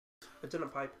It's in a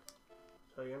pipe.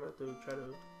 So you're gonna have to try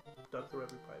to dug through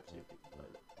every pipe, see if you can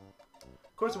find it.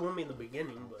 Of course, it won't be in the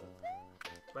beginning, but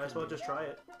might as well just try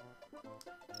it.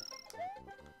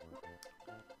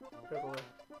 Careful,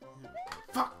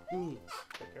 Fuck me.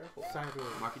 be careful.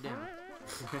 Sideways. Mark it down.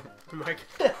 Mark.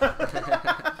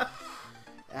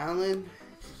 Alan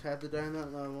just had to die in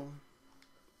that level.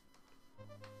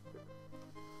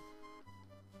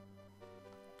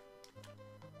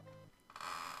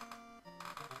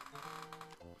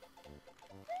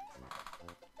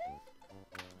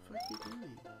 What the fuck are you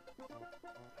doing?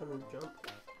 Trying to jump.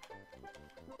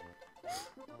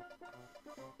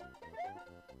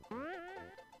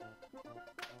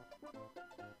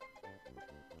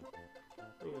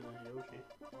 I think it was Yoshi.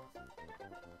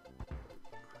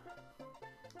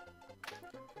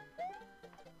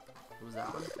 What was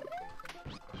that one?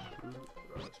 Oh,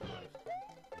 that's so nice.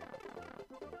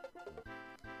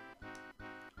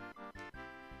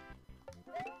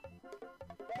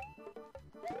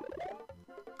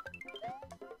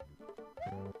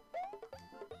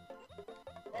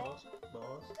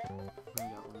 Boss. We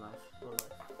got one life. One life.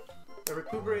 I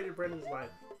recuperated Brendan's life.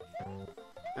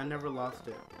 I never lost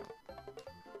it.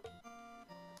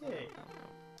 Yay.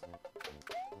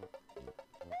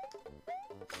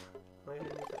 Why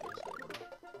didn't you take this one?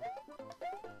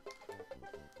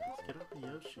 Let's get up to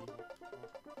Yoshi.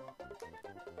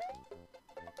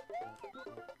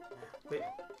 Wait,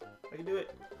 I can do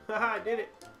it. Haha, I did it.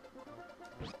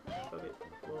 Okay.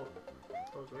 Whoa,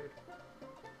 that was weird.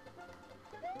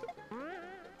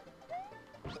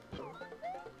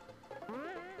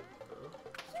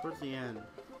 It's towards the end.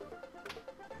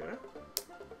 Sure.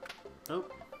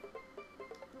 Nope.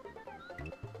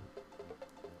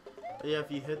 But yeah,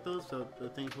 if you hit those, the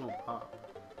things won't pop.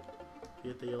 You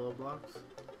hit the yellow blocks.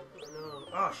 No.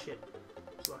 Oh shit.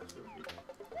 Slash Yoshi.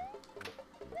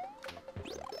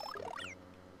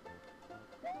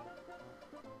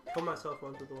 Pull myself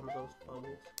onto one of those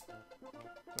bubbles.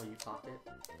 Oh, you popped it?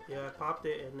 Yeah, I popped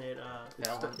it and it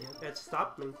Fell sto- onto you? it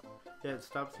stopped me. Yeah, it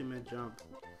stops you mid jump.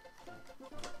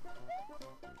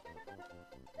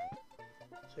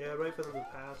 So yeah, wait for them to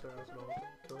pass or else it'll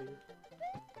kill you.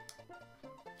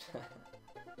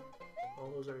 All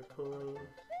those are coins.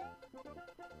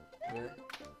 Really?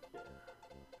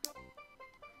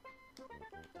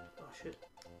 Oh shit.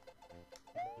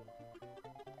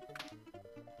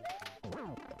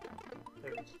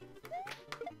 There it is.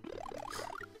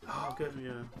 Oh, good.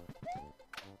 Yeah.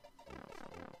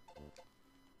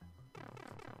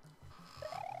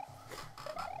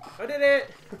 I did it!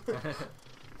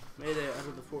 Made it out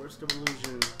of the Forest of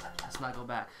Illusion. Let's not go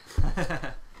back.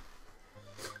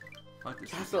 Fuck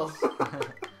this. Castle.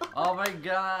 Oh my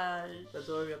gosh. That's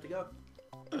where we have to go.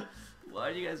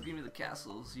 Why do you guys give me the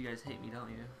castles? You guys hate me, don't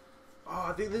you? Oh,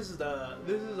 I think this is the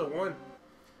one.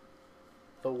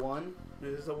 The one?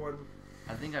 This is the one.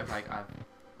 I think I've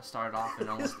started off in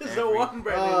almost This is every... the one,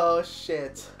 Brandon. Oh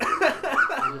shit.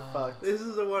 You're fucked. This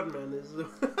is the one, man. This is the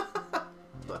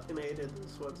fucking hated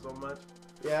this one so much.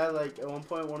 Yeah, like at one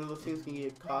point one of those things can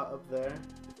get caught up there.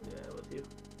 Yeah, with you.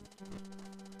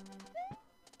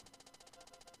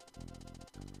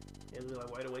 Yeah, we're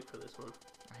like wide awake for this one.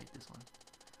 I hate this one.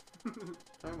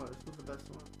 Talking about this was the best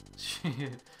one.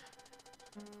 Shit.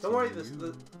 Don't worry,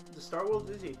 the Star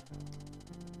World's easy.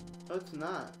 No, it's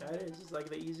not. That is, it's like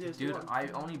the easiest Dude, one. I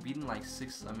only beaten like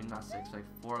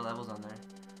 4 levels on there.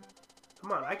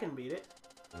 Come on, I can beat it.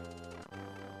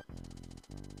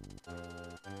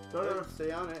 No.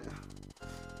 Stay on it.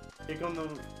 Here come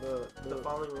The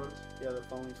falling ones. yeah, the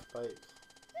falling spikes.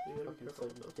 You gotta be Fucking careful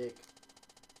with suck those. dick.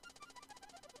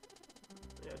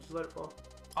 Yeah, just let it fall.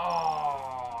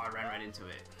 Oh, I ran right into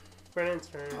it. Brennan's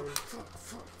turn.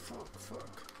 Fuck.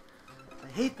 I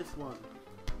hate this one.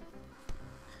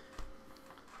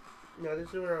 No, this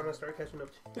is where I'm gonna start catching up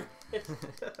to.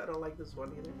 I don't like this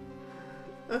one either.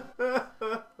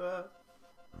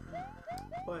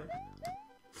 What?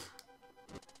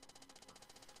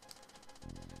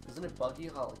 Isn't it buggy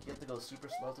how like, you have to go super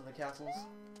slow to the castles?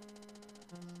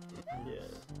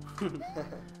 Yeah.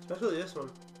 Especially this one.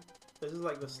 This is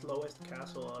like the slowest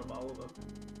castle out of all of them.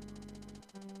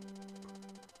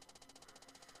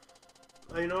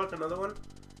 Oh, you know what's another one?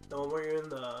 The one where you're in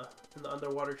the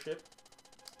underwater ship.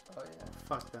 Oh yeah.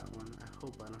 Fuck that one. I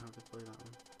hope I don't have to play that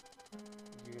one.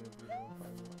 You're gonna be the one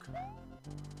finally.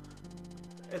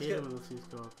 It's Hate good. when those things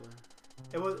go up there.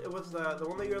 It was the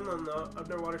one that you're in the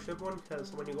underwater ship one,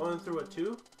 because when you're going through it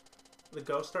too, the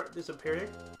ghosts start disappearing.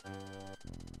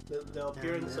 They'll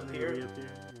appear and disappear.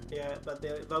 Reappear, Yeah, but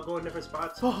they'll go in different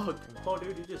spots. Fuck! Oh,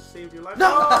 dude, you just saved your life. No!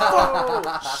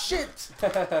 Oh! Shit!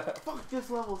 Fuck this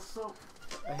level so...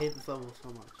 I hate this level so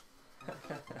much. I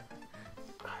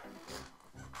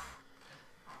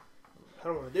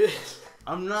don't want to do this.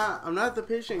 I'm not the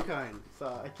patient kind,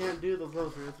 so I can't do those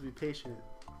levels. You have to be patient.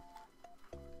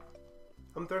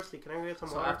 I'm thirsty. Can I get some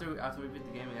So water? after we beat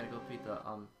the game, we gotta go beat the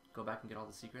go back and get all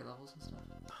the secret levels and stuff.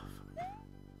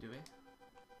 Do we?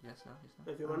 Yes, no, yes,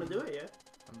 no. If you want to do it, yeah.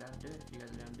 I'm down to do it. If you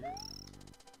guys are down to do it.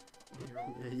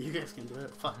 Yeah, you guys can do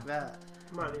it. Fuck that.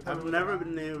 Come on. I've never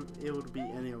been able to beat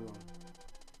any of them.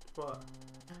 What?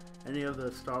 Any of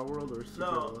the Star World or Secret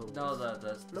No. levels. No,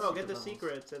 the No, get the levels.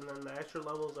 secrets, and then the extra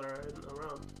levels are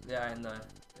around. Yeah, in the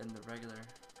regular.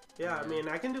 Yeah, I Yeah. mean,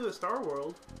 I can do the Star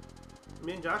World.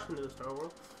 Me and Josh can do the Star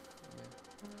World.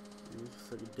 You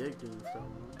suck a dick doing the Star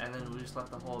World. And then we just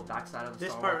left the whole backside of the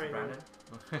This Star part Wars to right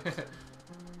Brandon. Yeah.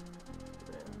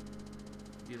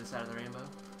 The other side of the rainbow.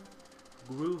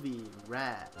 Groovy,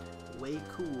 rad, way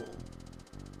cool.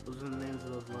 Those are the names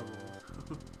of those levels.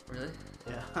 Really?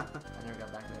 Yeah. I never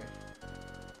got back there.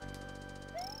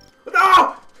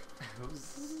 No!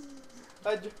 Oops.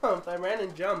 I jumped. I ran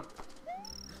and jumped.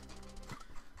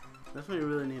 That's when you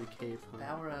really need a cave. Huh?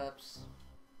 Power ups.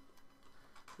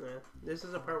 Yeah. This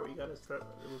is a part where you gotta start.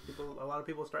 A lot of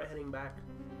people start heading back.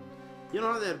 You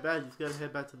don't have that bad. You just gotta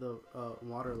head back to the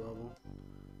water level.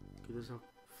 Cause there's a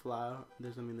flower.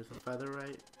 There's a feather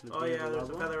right. in the Oh beginning yeah, of the there's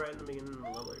a level. feather right in the beginning of the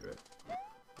level, right?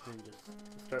 And just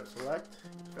start select.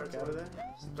 Start Fuck out of there.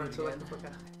 Start Do it selecting again. the fuck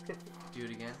out. Do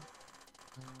it again.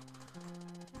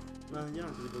 No, you don't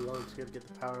have to do the level. Just gotta get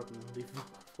the power up and then leave the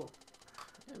level.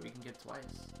 Yeah, we can get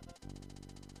twice.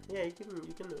 Yeah, you can do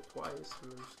it twice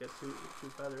and then just get two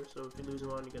feathers. So if you lose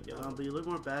one, you get the other one. But you look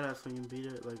more badass when you beat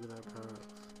it like without power ups.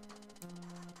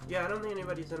 Yeah, I don't think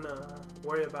anybody's gonna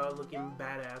worry about looking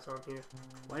badass on here.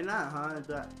 Why not, huh?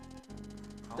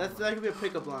 Oh That could be a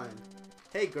pickup line.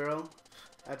 Hey girl,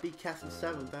 I beat Castle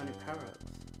 7 without any power ups.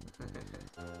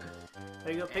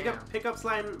 There you go. Damn. Pick up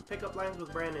lines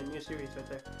with Brandon. New series right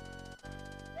there.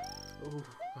 Ooh.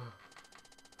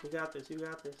 You got this. You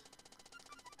got this.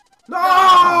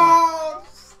 No!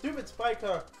 Stupid spike,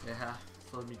 huh? Yeah,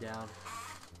 slowed me down.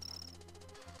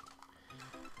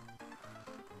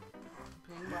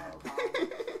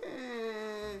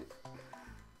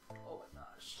 Oh my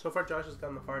gosh. So far, Josh has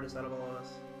gotten the farthest out of all of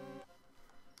us.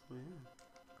 Yeah.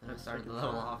 And I started the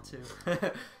level off too.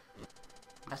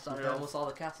 I started almost all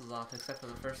the castles off except for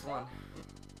the first one.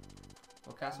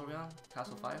 What castle are we on?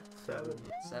 Castle 5? 7.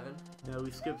 7? Yeah,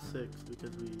 we skipped 6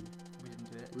 because We didn't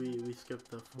do it. we skipped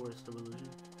the Forest of Illusion.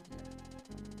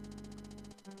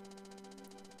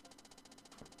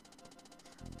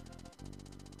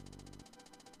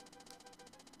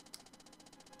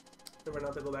 Never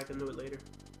not to go back and do it later.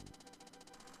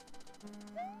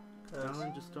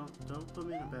 Alan, just don't put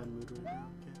me in a bad mood right now,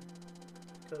 okay?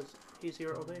 Because he's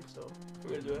here all day, so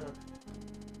we're gonna do it.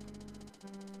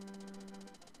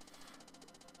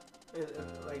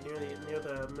 Like near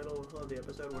the middle of the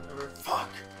episode, whatever. Fuck!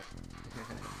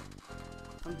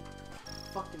 I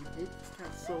fucking hate this guy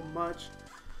so much.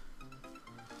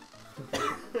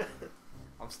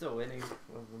 I'm still winning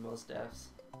with the most deaths.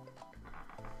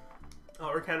 Oh,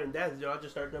 we're counting deaths, Joe. I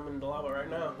just started jumping in the lava right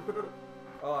now.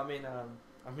 Oh, I mean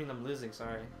I'm losing.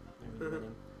 Sorry. I mean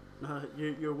winning. No,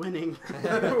 you're winning.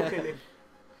 Okay.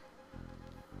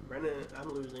 Brandon, I'm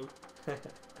losing.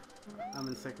 I'm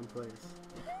in second place.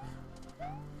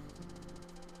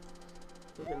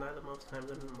 We can die the most times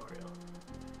in Mario.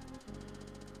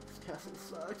 This castle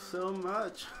sucks so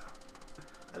much.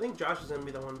 I think Josh is gonna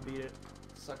be the one to beat it.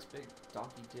 Sucks big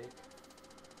donkey dick.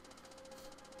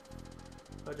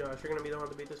 Oh, Josh, you're gonna be the one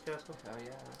to beat this castle? Oh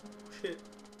yeah. Shit.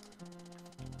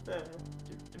 Yeah.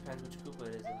 Depends which Koopa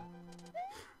it is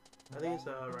though. I think it's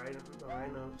the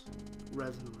rhinos.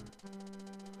 Reznor.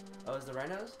 Oh, is the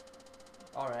rhinos?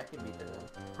 Alright, I can beat it then.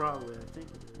 Probably, I think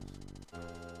it is. I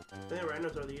think the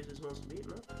rhinos are the easiest ones to beat,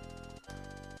 no?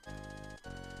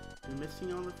 You're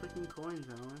missing all the freaking coins,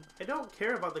 Alan. I don't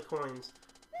care about the coins.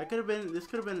 That could have been. This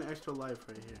could have been an extra life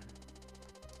right here.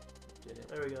 Did it.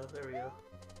 There we go, there we go.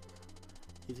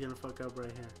 He's gonna fuck up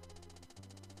right here.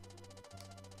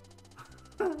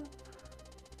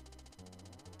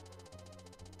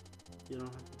 You don't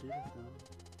have to do this now.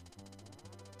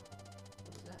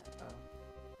 What's that?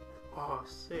 Oh. Oh,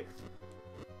 sick.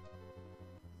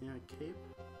 Yeah, cape.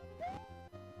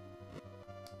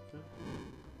 Good.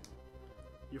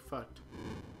 You're fucked.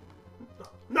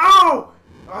 No! Oh,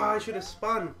 I should have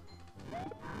spun. Oh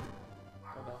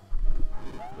well.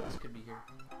 Who else could be here?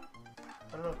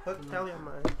 I don't know, put tally on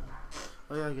mine.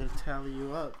 Oh yeah, I gotta tally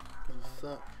you up. 'Cause you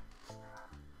suck.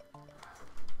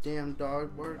 Damn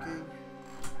dog barking.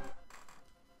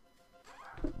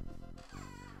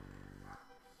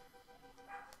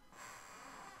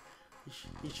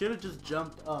 He should have just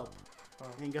jumped up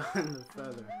and gotten the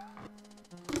feather.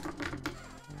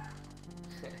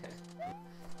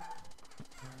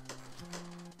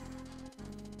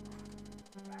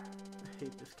 I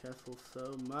hate this castle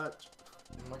so much.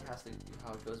 It like has to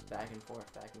how it goes back and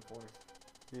forth, back and forth.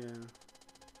 Yeah.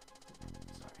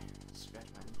 Sorry, scratch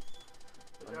my knee.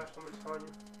 Josh, somebody's calling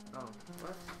you. Oh,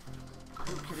 what?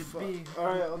 Who could it be?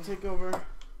 Alright, I'll take over.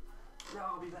 No,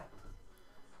 I'll be back.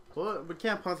 Well, we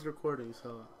can't pause the recording,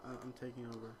 so I'm taking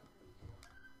over.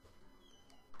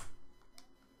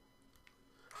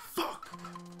 Fuck!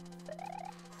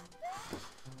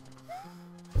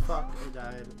 Fuck, I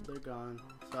died. They're gone.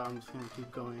 So I'm just gonna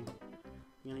keep going.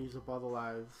 I'm gonna use up all the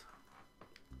lives.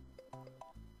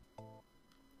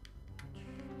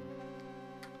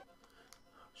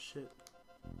 Shit.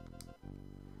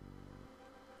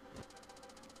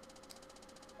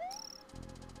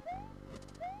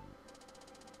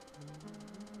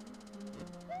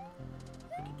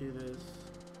 I can do this.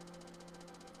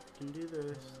 I can do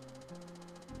this.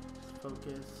 Just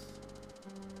focus.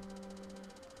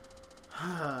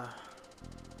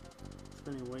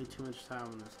 Spending way too much time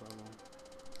on this level.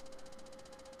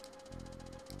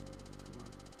 Come on.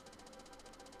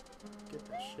 Get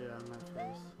that shit out of my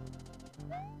face.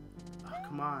 Oh,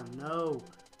 come on. No.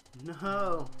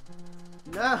 No.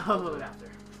 I'll do No. it after.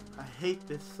 I hate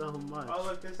this so much. Oh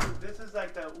look, this is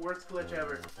like the worst glitch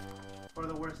ever, or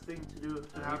the worst thing to do.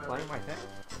 To Are you have playing my thing?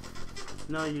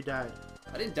 No, you died.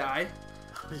 I didn't die.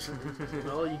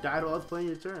 Well, you died while I was playing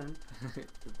your turn.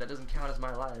 That doesn't count as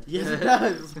my life. Yes, it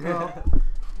does. Well,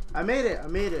 I made it. I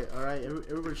made it. All right,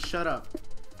 everybody, shut up.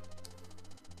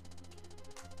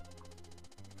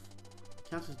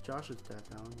 Counts as Josh's death,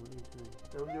 Alan. What are you doing?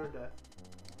 That was your death.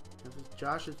 Counts as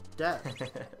Josh's death.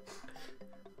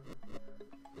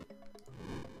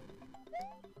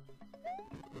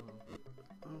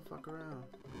 Don't fuck around.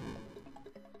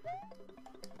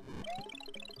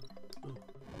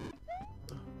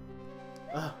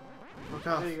 Fuck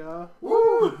off. There you go.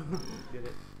 Woo! Did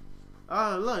it.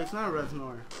 Oh, look, it's not a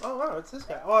Reznor. Oh wow, it's this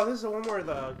guy. Oh, this is the one where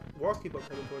the walls keep on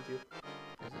coming towards you. Is it?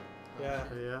 Yeah.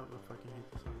 Yeah, I fucking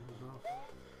hate this one as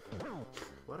well.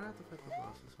 Why do I have to fight the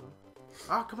bosses, huh?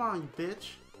 Oh, come on, you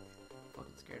bitch!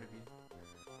 Fucking scared of you.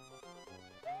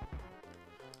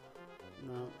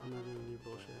 No, I'm not doing your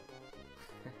bullshit.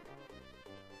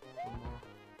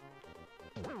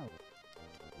 One more.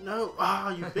 No! Ah,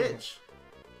 you bitch!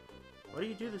 Why do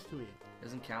you do this to me?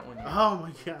 Doesn't count when you Oh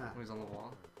my god. when he's on the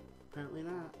wall. Apparently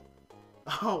not.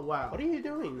 Oh, wow. What are you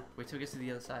doing? Wait till it gets to the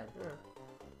other side. Yeah.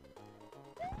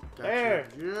 Gotcha. There.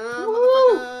 Yeah,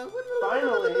 Woo! motherfucker.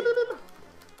 Finally.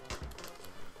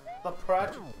 The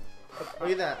project.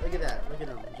 Look at that, look at that, look at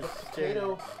him. Just staring.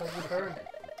 Potato has returned.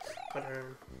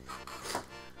 Return.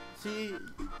 See,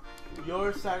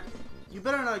 your side. You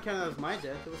better not count that as my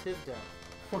death, it was his death.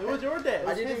 It was your death.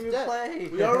 I It's didn't his even death. play.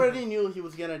 We already knew he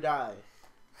was gonna die.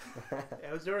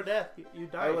 It was your death. You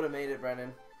I died. would have made it,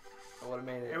 Brennan. I would have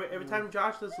made it. Every time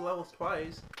Josh does the levels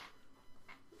twice,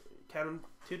 count him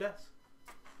 2 deaths.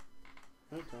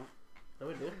 Okay. No,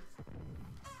 we did.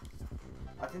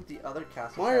 I think the other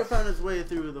castle. Mario found his way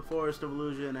through the Forest of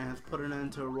Illusion and has put an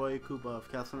end to Roy Koopa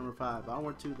of Castle Number 5.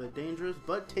 Onward to the dangerous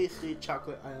but tasty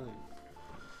Chocolate Island.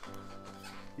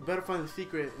 You better find the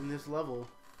secret in this level.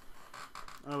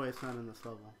 Oh wait, it's not in this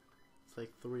level. It's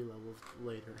like 3 levels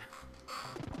later.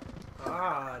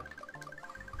 God.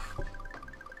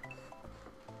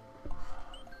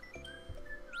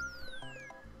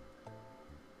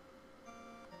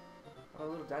 Oh, a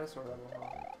little dinosaur level. Huh?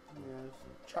 Yes,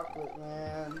 Chocolate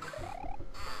Land.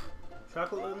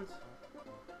 Chocolate lamps?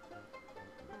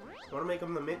 You want to make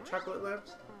them the mint chocolate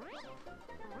lamps?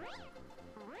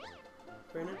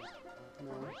 Brandon?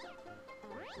 No.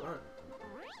 Come on.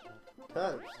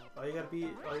 Cuz. All you gotta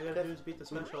do is beat the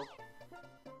special.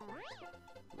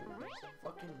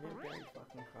 Fucking mint berry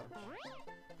fucking crunch.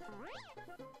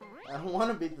 I don't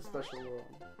want to beat the special world.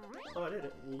 Oh, I did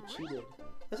it. You cheated.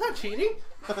 That's not cheating!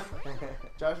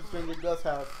 Josh has been to Gus'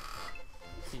 house.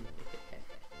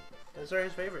 Those are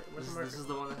his favorite. What's the This marker? is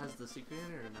the one that has the secret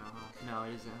in it, or no? Huh? No,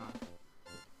 it isn't, huh?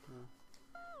 No.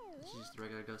 This is just the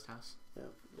regular ghost house.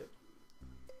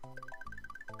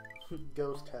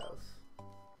 Ghost house.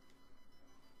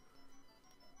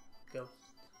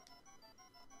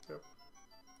 Go.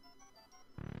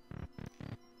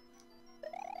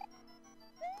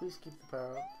 Please keep the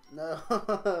power up. No.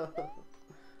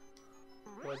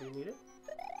 Why do you need it?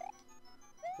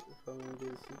 If I'm gonna do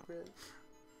a secret.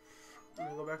 I'm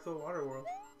gonna go back to the water world.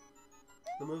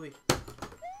 The movie.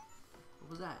 What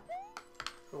was that?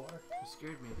 The water. You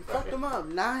scared me. Fuck them up.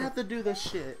 Now I have to do this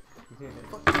shit.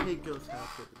 Fucking hate ghost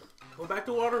houses. Go back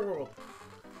to Water World.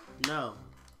 No.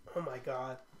 Oh my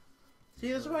god.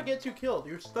 See, this is what gets you killed.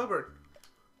 You're stubborn.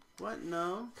 What?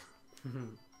 No.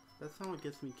 That's not what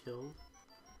gets me killed.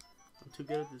 I'm too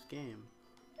good at this game.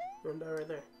 You're gonna die right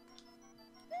there.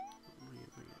 Bring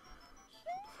it.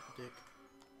 Dick.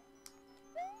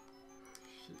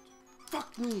 Shit.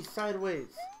 Fuck me sideways.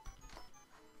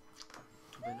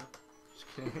 Been up. Just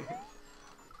kidding.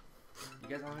 You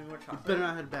guys want any more You chocolate? better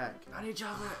not head back. I need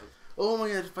chocolate. Oh my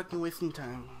god, just fucking wasting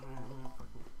time.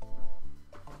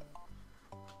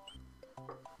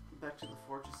 Back to the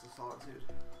Fortress of Solitude.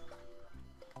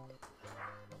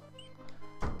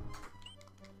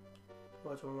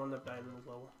 Watch one end up dying in this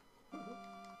level.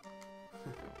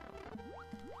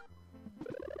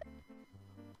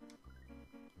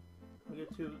 We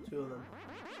get two of them.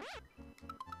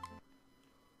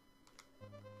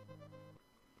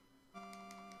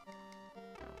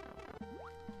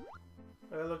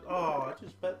 I look. Oh, I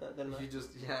just bet that, didn't I? You just,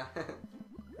 yeah.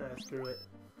 Ah, screw it.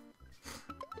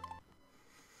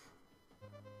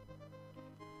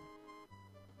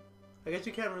 I guess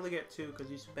you can't really get two because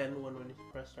you spend one when you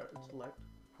press start and select.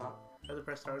 Huh? You have to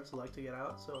press start and select to get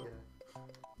out, so.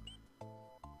 Yeah.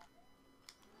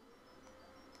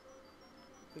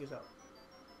 Figure this out.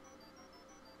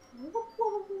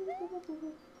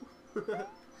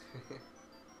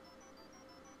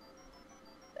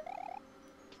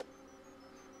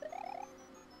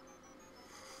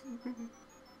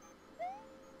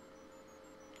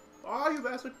 Oh, you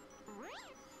bastard!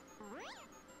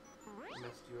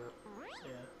 Messed you up.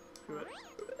 Yeah, screw it.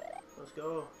 Let's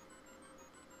go.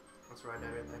 Let's ride that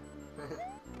right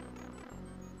there.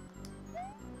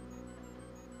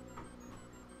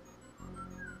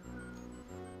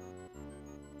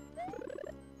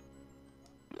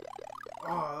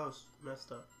 Oh, that was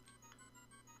messed up.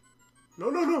 No,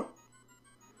 no, no!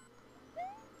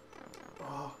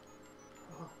 Oh.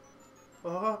 Oh.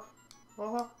 Oh.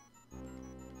 Oh.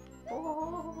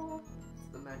 Oh. It's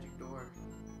the magic door.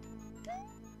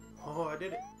 Oh, I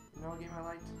did it. You know what game I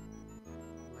liked?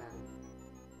 Aladdin.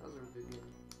 That was a good game.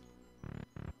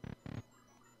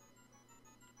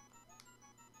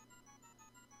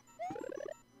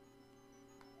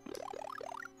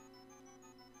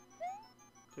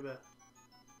 Too bad.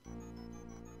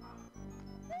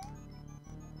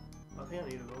 I think I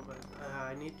need to go back.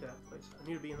 I need that place. I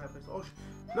need to be in that place. Oh,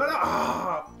 no, no!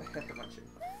 Ah! Bunch of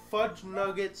Fudge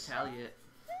nuggets. tally it.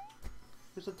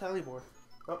 There's a tally board.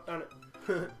 Oh, darn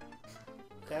it.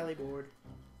 Tally board.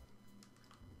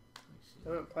 I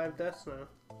haven't played deaths now.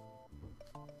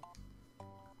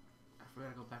 I forgot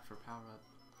to go back for power up.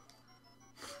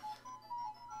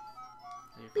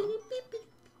 There you go.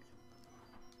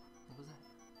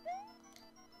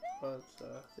 What was that?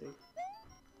 Oh, it's thing.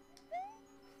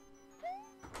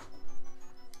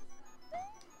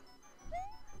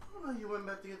 Oh, you went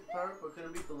back to get the power, but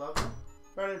couldn't beat the level?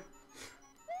 Right in.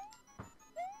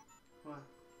 What?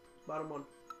 Bottom one.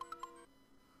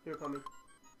 You're coming.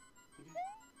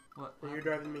 What? And you're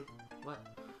driving me. What?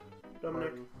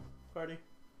 Dominic. Party.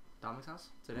 Dominic's house?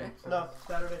 Today? No,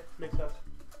 Saturday. Nick's house.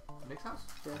 Nick's house?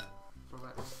 Yeah. For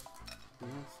what?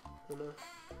 And,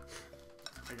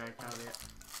 I got tally it.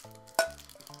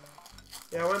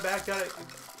 yeah, I went back, got it.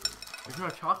 There's no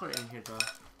chocolate in here though.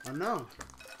 I know.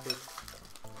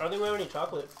 I don't think we have any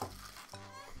chocolate.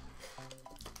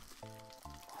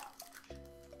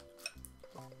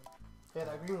 Yeah,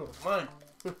 that green one was mine.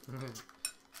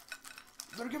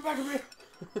 Better get back over here.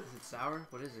 Is it sour?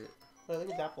 What is it? I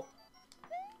think it's apple.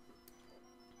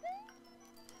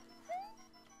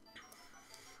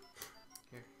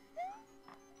 Here.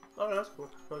 Oh, no, that's cool.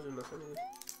 I was just messing with it.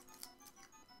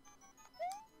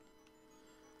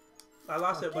 I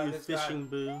lost it by you this fishing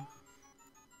boo. guy.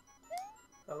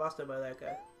 I lost it by that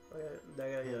guy.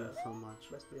 That guy Yeah, so much.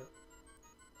 messed me up.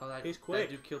 Oh, that, He's quick.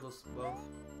 That dude killed us both,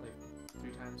 like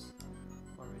 3 times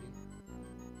already.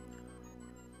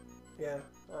 Yeah,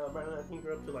 Brandon, I think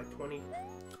you're up to like 20.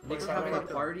 Nick's What having a about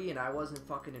the- party and I wasn't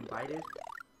fucking invited.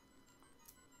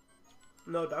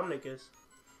 No, Dominic is.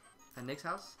 At Nick's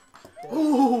house? Yeah.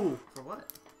 Ooh! For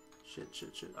what? Shit.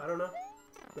 I don't know.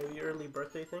 Maybe early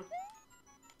birthday thing?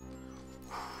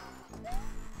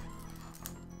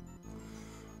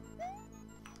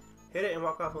 Hit it and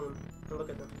walk off with them. And look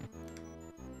at them.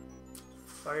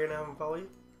 Are you gonna have them follow you?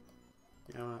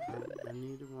 Yeah, I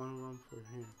need one of them for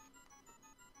him.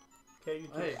 Okay, you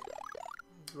just Hey,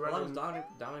 how long run has and,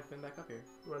 Dominic been back up here?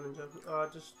 run and jump.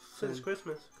 Just since Soon.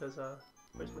 Christmas, because,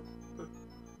 Christmas.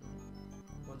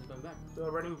 When's he coming back? Do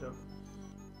a running jump.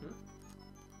 Hmm?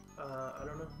 I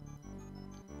don't know.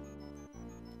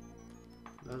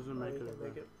 Doesn't Oh, make you it. can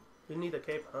make it. You need a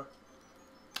cape, huh?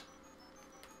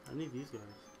 I need these guys.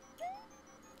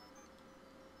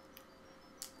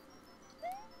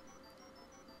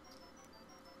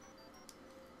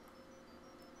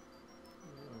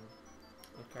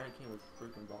 The candy cane was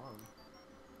freaking bomb.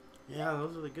 Yeah,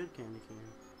 those are the good candy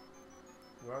canes.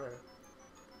 Where are they?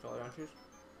 Jolly Ranchers?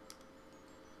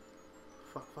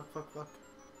 Fuck.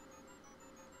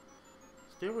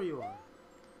 Stay where you are.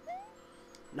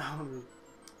 No, I'm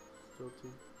still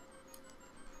too.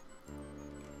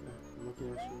 I'm looking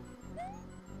at you.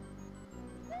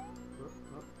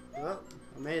 Oh,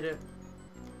 I made it.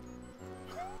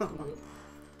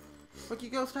 Fuck you,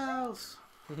 ghost house.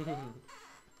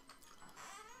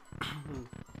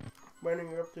 Brandon,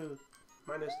 you're up to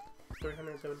minus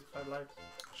 375 lives.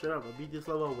 Shut up, I beat this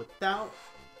level without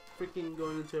freaking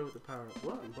going into it with the power up.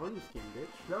 What? Bonus game,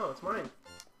 bitch. No, it's mine.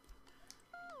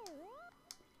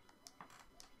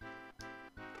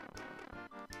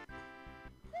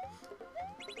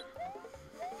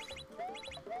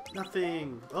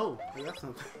 Nothing. Oh, I got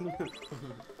something.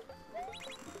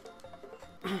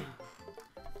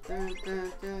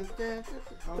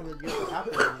 Oh, you get the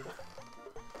apple.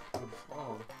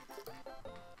 Oh.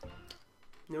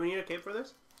 Do we need a cape for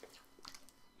this?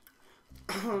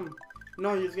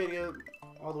 No, you just gotta get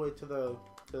all the way to the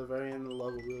very end of the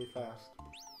level really fast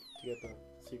to get the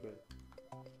secret.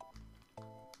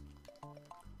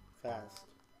 Fast.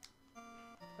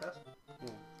 Yes?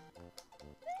 Yeah.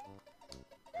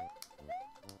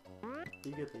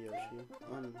 You get the Yoshi.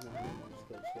 I'm not just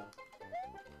go slow.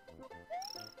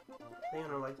 I think I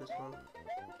don't like this one.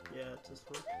 Yeah, it's this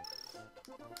one.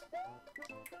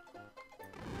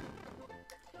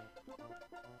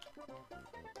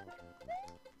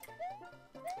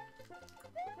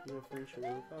 You're gonna finish it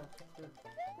really fast. Yeah.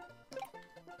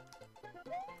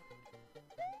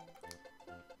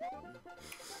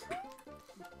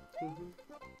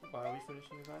 Why are we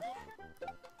finishing the guys?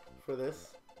 For this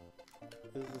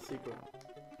is the secret.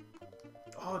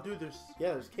 Oh, dude, there's...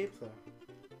 Yeah, there's capes there.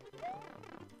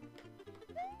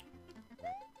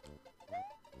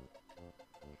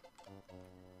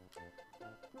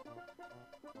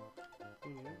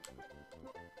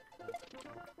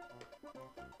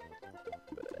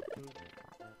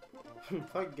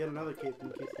 If I could get another cape in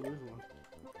case I lose one.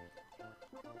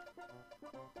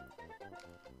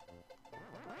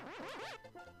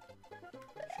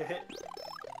 Shit.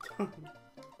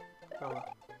 Oh, well.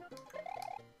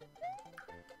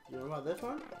 You know about this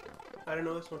one? I don't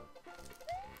know this one.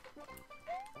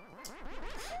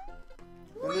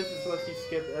 And this is lets you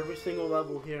skip every single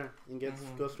level here and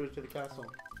go straight to the castle.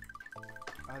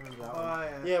 I remember that Oh, one.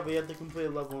 yeah. Yeah, but you have to complete a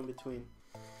level in between.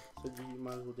 So you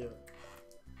might as well do it.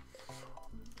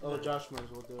 Oh, Josh might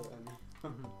as well do it. I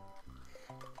mean.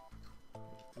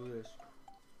 Do this.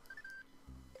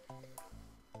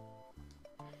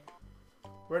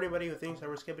 For anybody who thinks that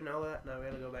we're skipping all that, no, we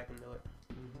gotta go back and do it.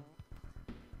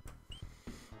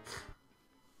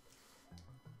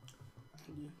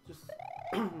 Just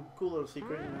cool little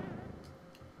secret, you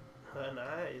know.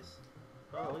 Nice.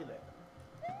 Oh, look at that.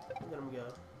 Look at him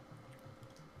go.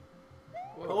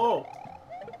 Whoa. Oh!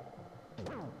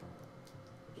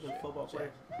 Look at Shit. football Shit.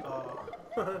 player. Oh.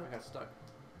 I got stuck.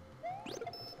 Just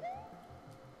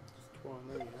twirl on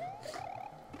there, you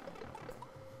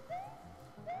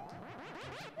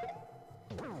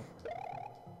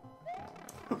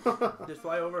know. Just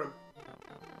fly over him.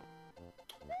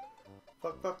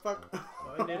 Fuck.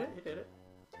 Oh, he did it. He did it.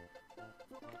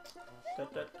 Da,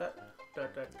 da, da, da,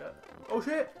 da, da. Oh,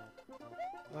 shit!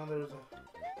 Oh, there's a...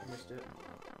 I missed it.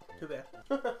 Too bad.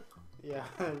 Yeah,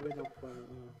 we don't point it,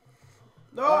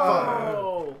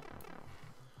 No!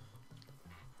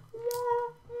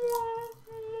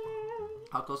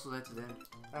 How close was I to them?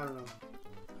 I don't know.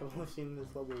 I've only seen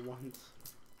this level once.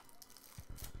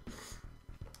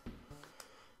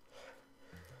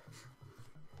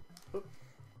 Oop.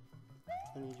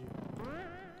 I need you.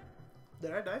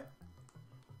 Did I die?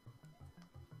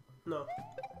 No.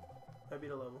 I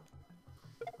beat a level.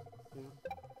 Yeah.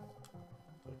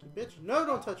 Fuck you, bitch. No,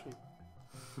 don't touch me.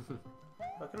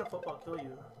 How can a football kill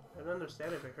you? I don't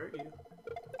understand if it hurt you.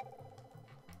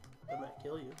 It might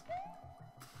kill you.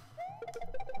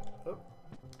 Oh.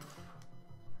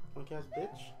 Punk ass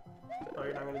bitch. Oh,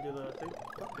 you're not gonna do the thing?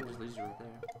 It just leaves you right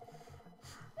there.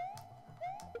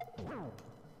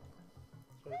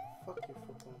 Sorry, fuck your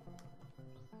football.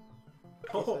 In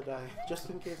Oh, case I die. Just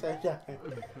in case I die.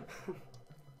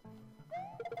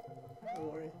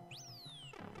 don't worry.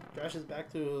 Josh is back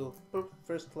to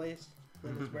first place.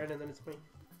 Then it's Brandon, then it's me.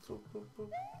 Boop, boop, boop.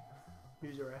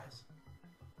 Use your ass.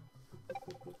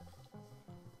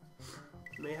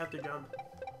 You may have to jump.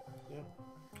 Yep.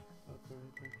 Okay,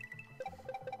 right there.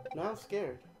 Now I'm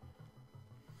scared.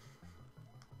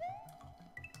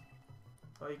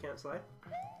 Oh, you can't slide?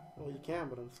 Well, you can,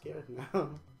 but I'm scared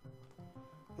now.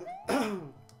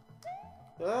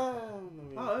 Oh,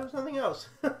 there was nothing else.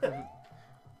 It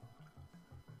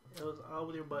was all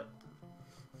with your butt.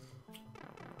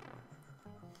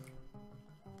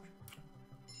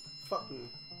 Fuck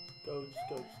me. Go, just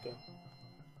go, just go.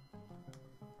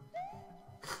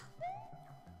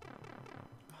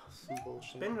 Some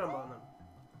bullshit. Spin jump on them.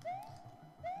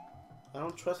 I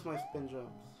don't trust my spin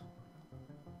jumps.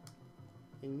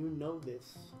 And you know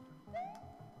this.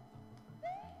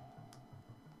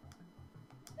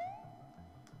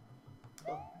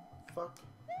 Fuck.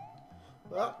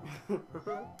 Ah.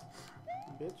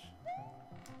 Bitch.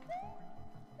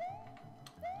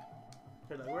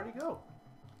 You're like, where'd he go?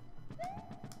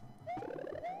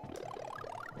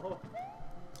 Oh.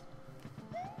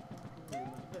 There's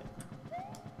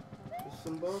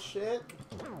some bullshit.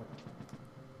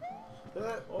 You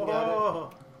got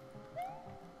Oh.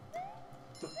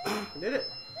 Did it.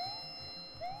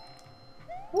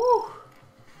 Woo.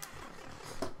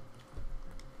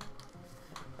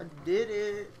 I did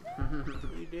it.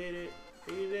 You did it.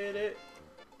 You did it.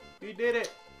 You did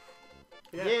it.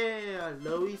 Yeah,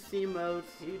 low EC modes.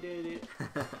 He did it.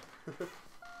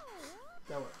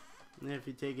 Now what? And then if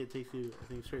you take it, it takes you, I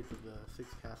think, straight to the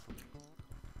 6th castle.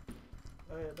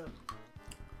 Oh yeah, it does.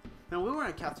 Now, we were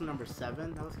at castle number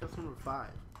 7. That was castle number 5.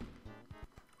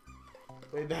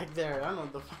 Way back there. I don't know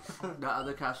what the fuck. The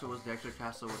other castle was the extra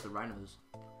castle with the rhinos.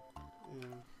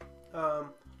 Yeah.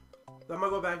 I'm gonna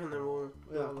go back and then we'll do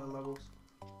Yeah. all the levels.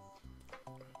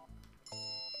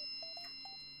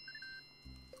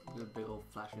 The big old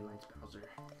flashing lights Bowser.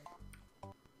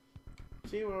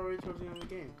 See, we're already towards the end of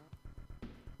the game.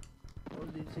 Oh,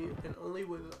 did you see it? And only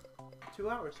with 2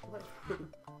 hours left.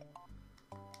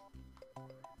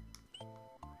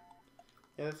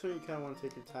 Yeah, that's when you kind of want to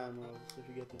take your time, or else if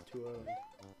you get there too early.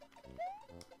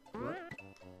 What?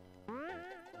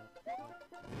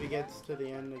 If he gets to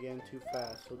the end again too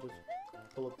fast, he'll just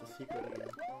pull up the secret again.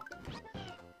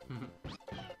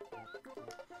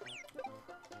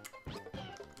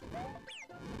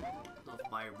 Those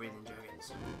fire-breathing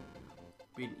dragons.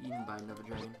 Being eaten by another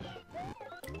dragon.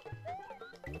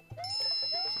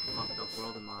 It's a fucked up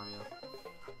world in Mario.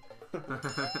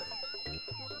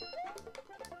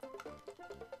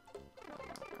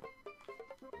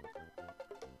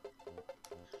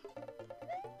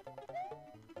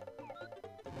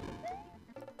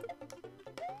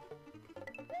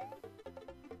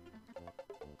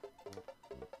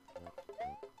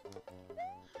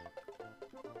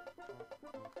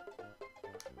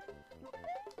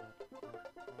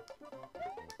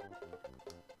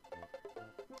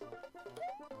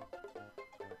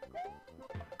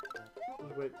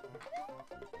 Wait.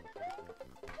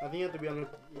 I think you have to be under.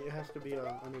 It has to be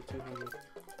under 200.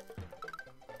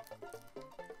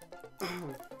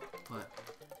 What?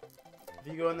 If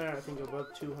you go in there, I think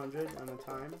above 200 on the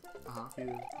time,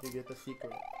 you get the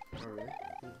secret. Oh, really?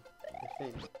 Yeah, I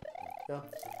think. Yeah.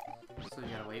 So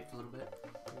you gotta wait for a little bit?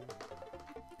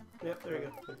 Yep, there you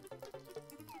go.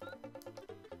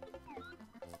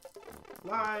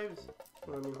 Lives!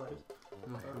 What do I mean lives?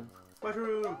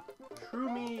 Mushroom!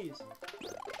 Shroomies!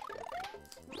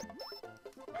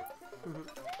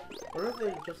 What if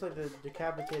they're just like the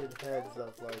decapitated heads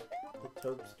of like the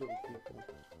toadstool people?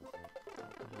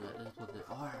 That is what they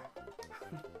are.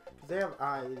 Because they have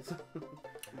eyes.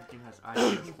 Everything has eyes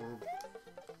in this world.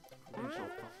 You're so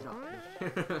fucked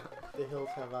up. The hills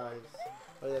have eyes.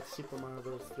 Oh, that's Super Mario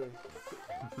Bros. 3.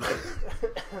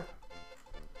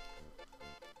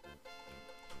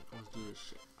 Let's do this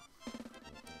shit.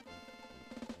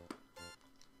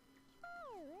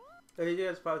 Hey, you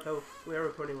guys probably tell we are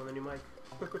recording on the new mic.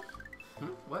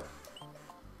 What?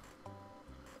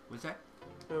 What's that?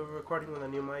 We're recording with a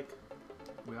new mic.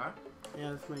 We are?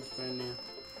 Yeah, this mic's brand new.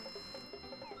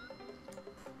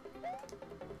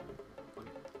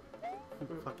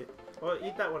 Fuck it. Oh,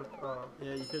 eat that one.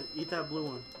 Yeah, you could eat that blue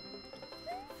one.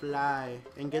 Fly.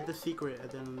 And get the secret at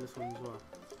the end of this one as well.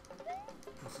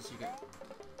 What's the secret?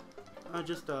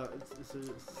 Just, it's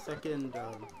a second,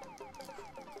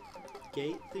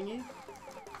 gate thingy.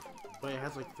 But it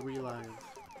has like 3 lives.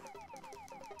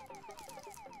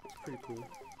 It's pretty cool.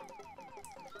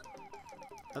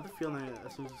 I have the feeling that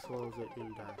as soon as it swallows it, you're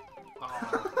gonna die. Oh.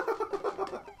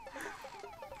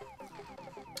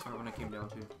 Or when I came down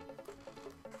to.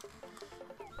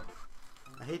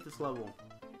 I hate this level.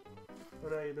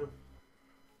 What are you doing?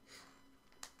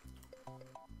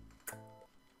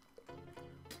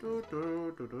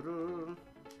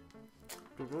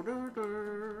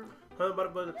 How about a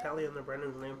put a tally under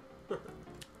Brandon's name?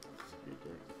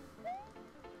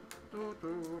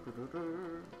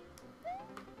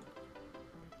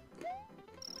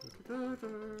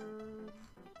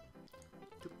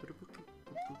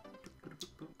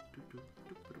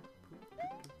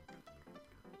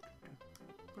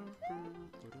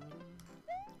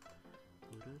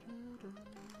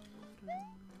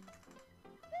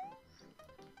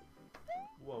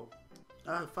 Whoa.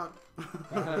 Ah, fuck.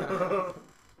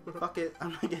 Fuck it,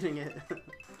 I'm not getting it.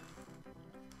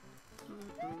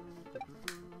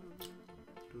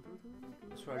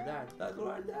 That's where I died. That's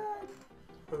where I died.